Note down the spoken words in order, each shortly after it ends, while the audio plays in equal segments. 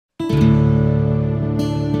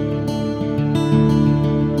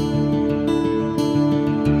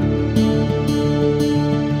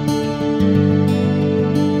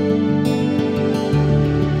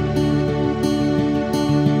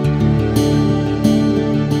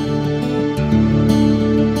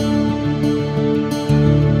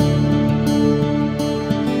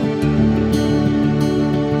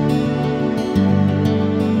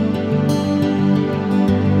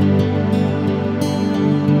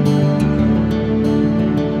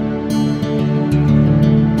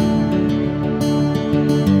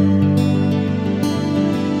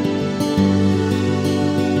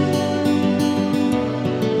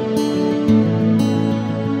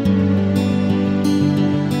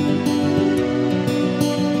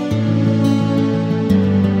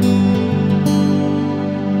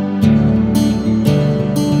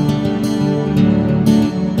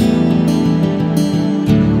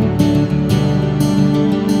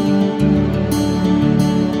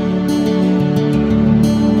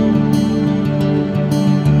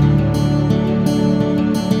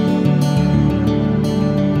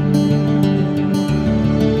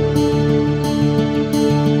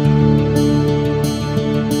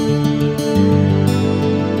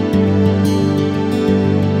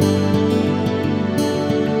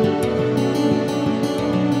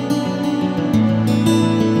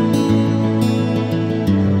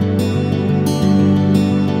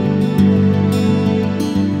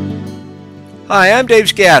Hi, I'm Dave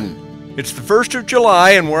Scadden. It's the 1st of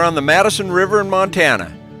July and we're on the Madison River in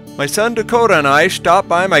Montana. My son Dakota and I stopped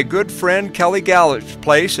by my good friend Kelly Gallup's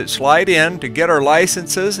place at Slide Inn to get our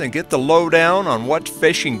licenses and get the lowdown on what's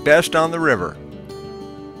fishing best on the river.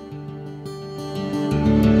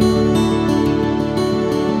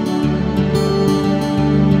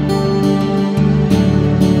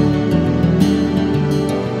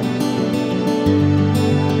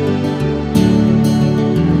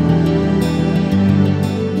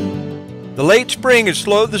 The late spring has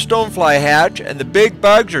slowed the stonefly hatch and the big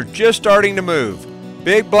bugs are just starting to move.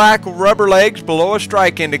 Big black rubber legs below a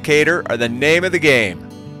strike indicator are the name of the game.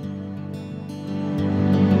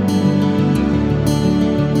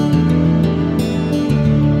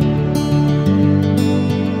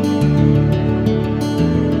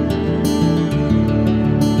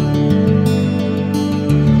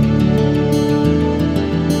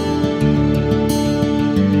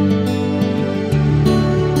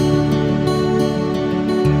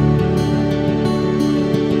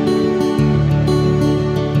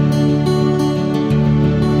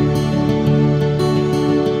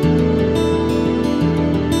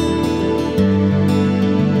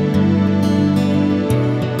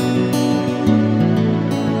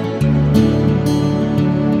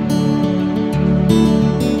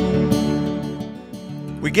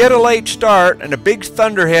 We get a late start and a big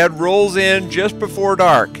thunderhead rolls in just before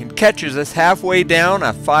dark and catches us halfway down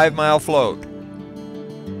a 5-mile float.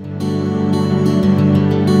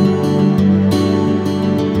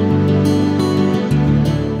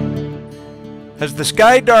 As the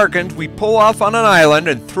sky darkens, we pull off on an island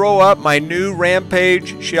and throw up my new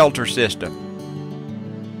Rampage Shelter System.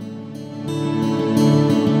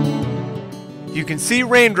 You can see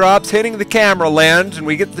raindrops hitting the camera lens, and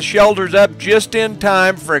we get the shelters up just in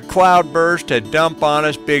time for a cloud burst to dump on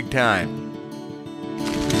us big time.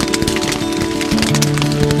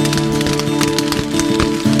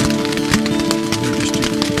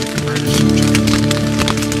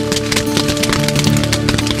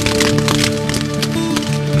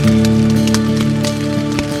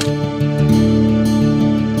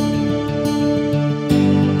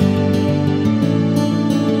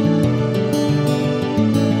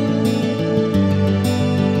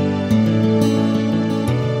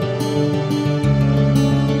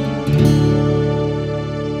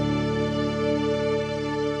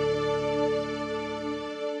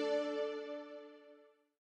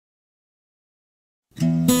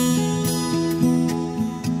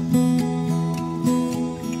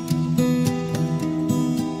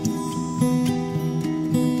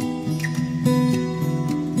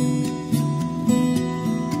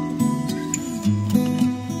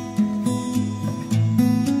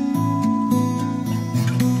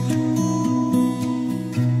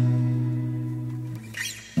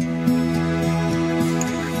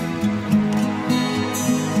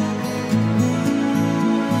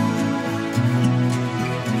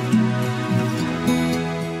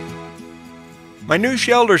 My new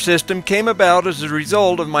shelter system came about as a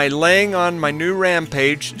result of my laying on my new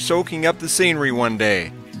Rampage soaking up the scenery one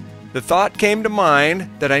day. The thought came to mind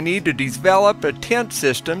that I need to develop a tent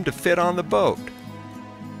system to fit on the boat.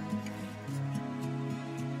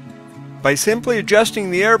 By simply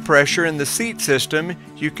adjusting the air pressure in the seat system,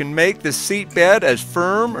 you can make the seat bed as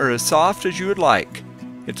firm or as soft as you would like.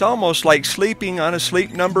 It's almost like sleeping on a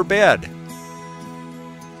sleep number bed.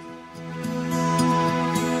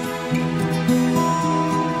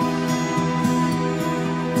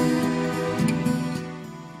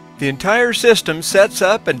 The entire system sets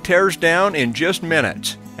up and tears down in just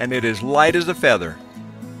minutes, and it is light as a feather.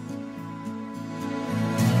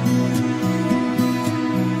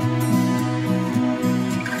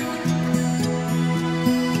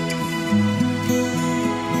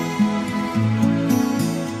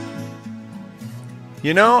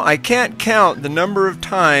 You know, I can't count the number of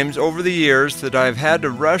times over the years that I've had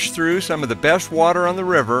to rush through some of the best water on the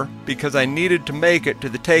river because I needed to make it to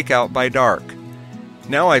the takeout by dark.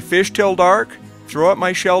 Now I fish till dark, throw up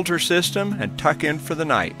my shelter system, and tuck in for the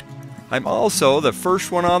night. I'm also the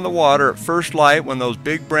first one on the water at first light when those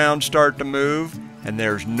big browns start to move, and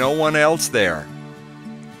there's no one else there.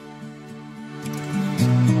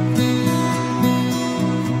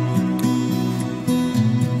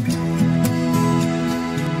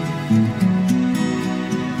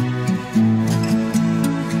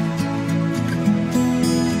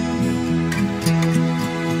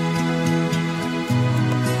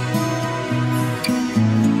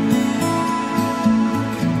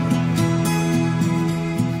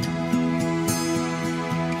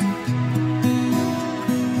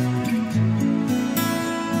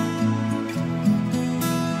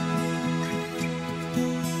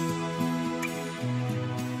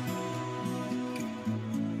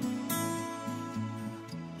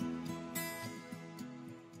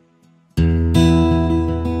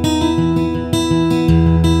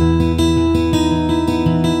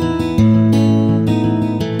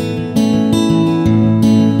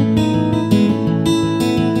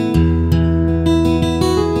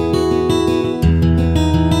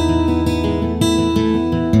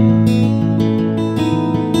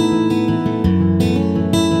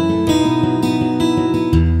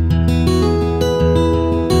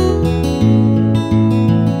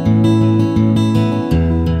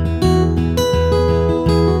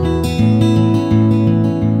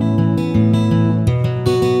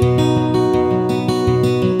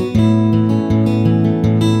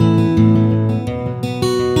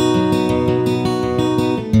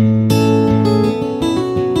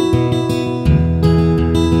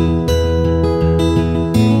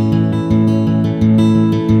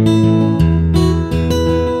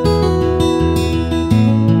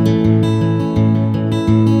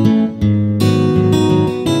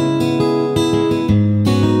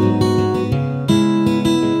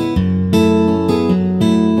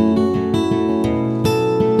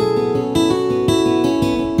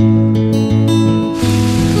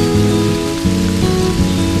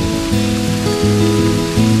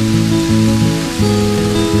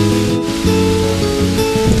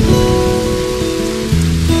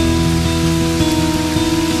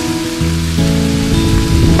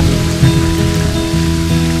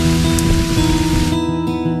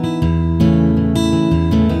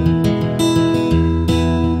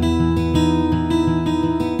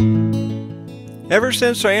 Ever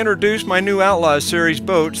since I introduced my new Outlaw series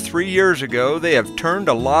boats 3 years ago, they have turned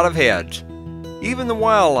a lot of heads. Even the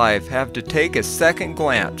wildlife have to take a second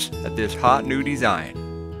glance at this hot new design.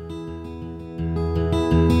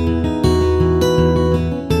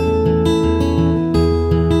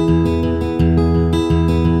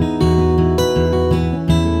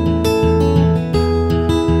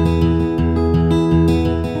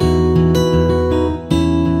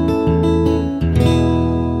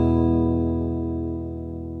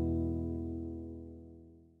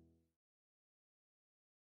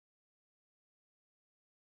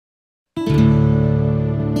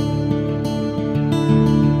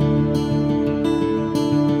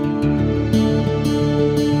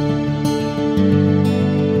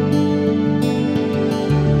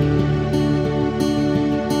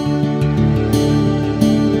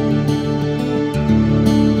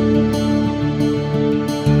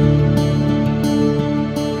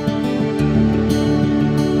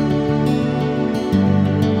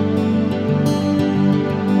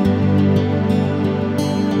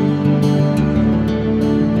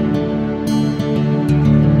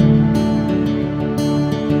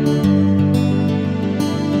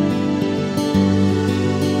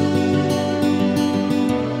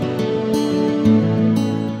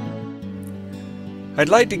 I'd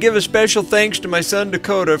like to give a special thanks to my son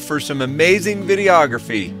Dakota for some amazing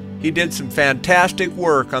videography. He did some fantastic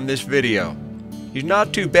work on this video. He's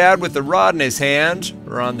not too bad with the rod in his hands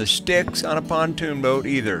or on the sticks on a pontoon boat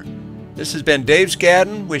either. This has been Dave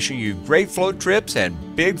Scadden wishing you great float trips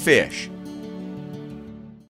and big fish.